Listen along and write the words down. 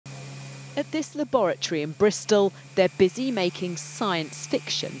At this laboratory in Bristol, they're busy making science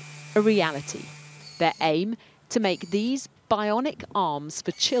fiction a reality. Their aim, to make these bionic arms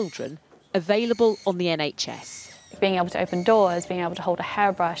for children available on the NHS. Being able to open doors, being able to hold a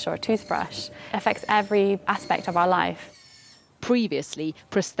hairbrush or a toothbrush, affects every aspect of our life. Previously,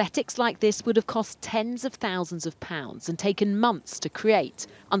 prosthetics like this would have cost tens of thousands of pounds and taken months to create,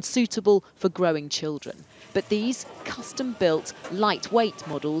 unsuitable for growing children. But these custom-built, lightweight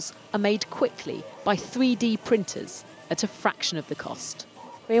models are made quickly by 3D printers at a fraction of the cost.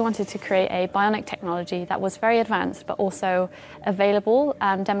 We wanted to create a bionic technology that was very advanced but also available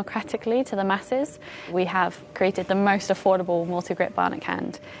democratically to the masses. We have created the most affordable multi-grip bionic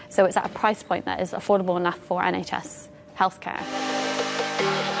hand, so it's at a price point that is affordable enough for NHS healthcare.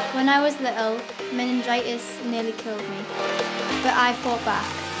 When I was little, meningitis nearly killed me, but I fought back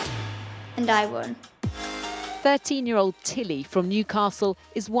and I won. 13-year-old Tilly from Newcastle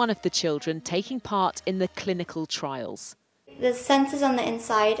is one of the children taking part in the clinical trials. There's sensors on the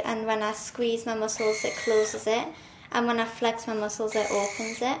inside, and when I squeeze my muscles it closes it, and when I flex my muscles it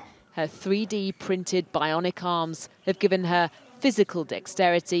opens it. Her 3D printed bionic arms have given her physical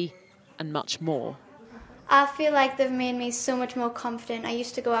dexterity and much more. I feel like they've made me so much more confident. I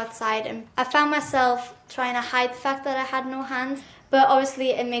used to go outside and I found myself trying to hide the fact that I had no hands, but obviously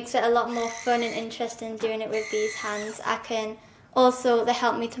it makes it a lot more fun and interesting doing it with these hands. They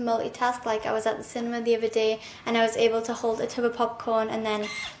help me to multitask. Like I was at the cinema the other day and I was able to hold a tub of popcorn and then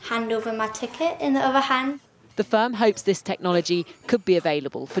hand over my ticket in the other hand. The firm hopes this technology could be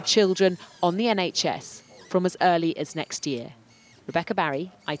available for children on the NHS from as early as next year. Rebecca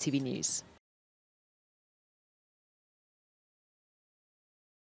Barry, ITV News.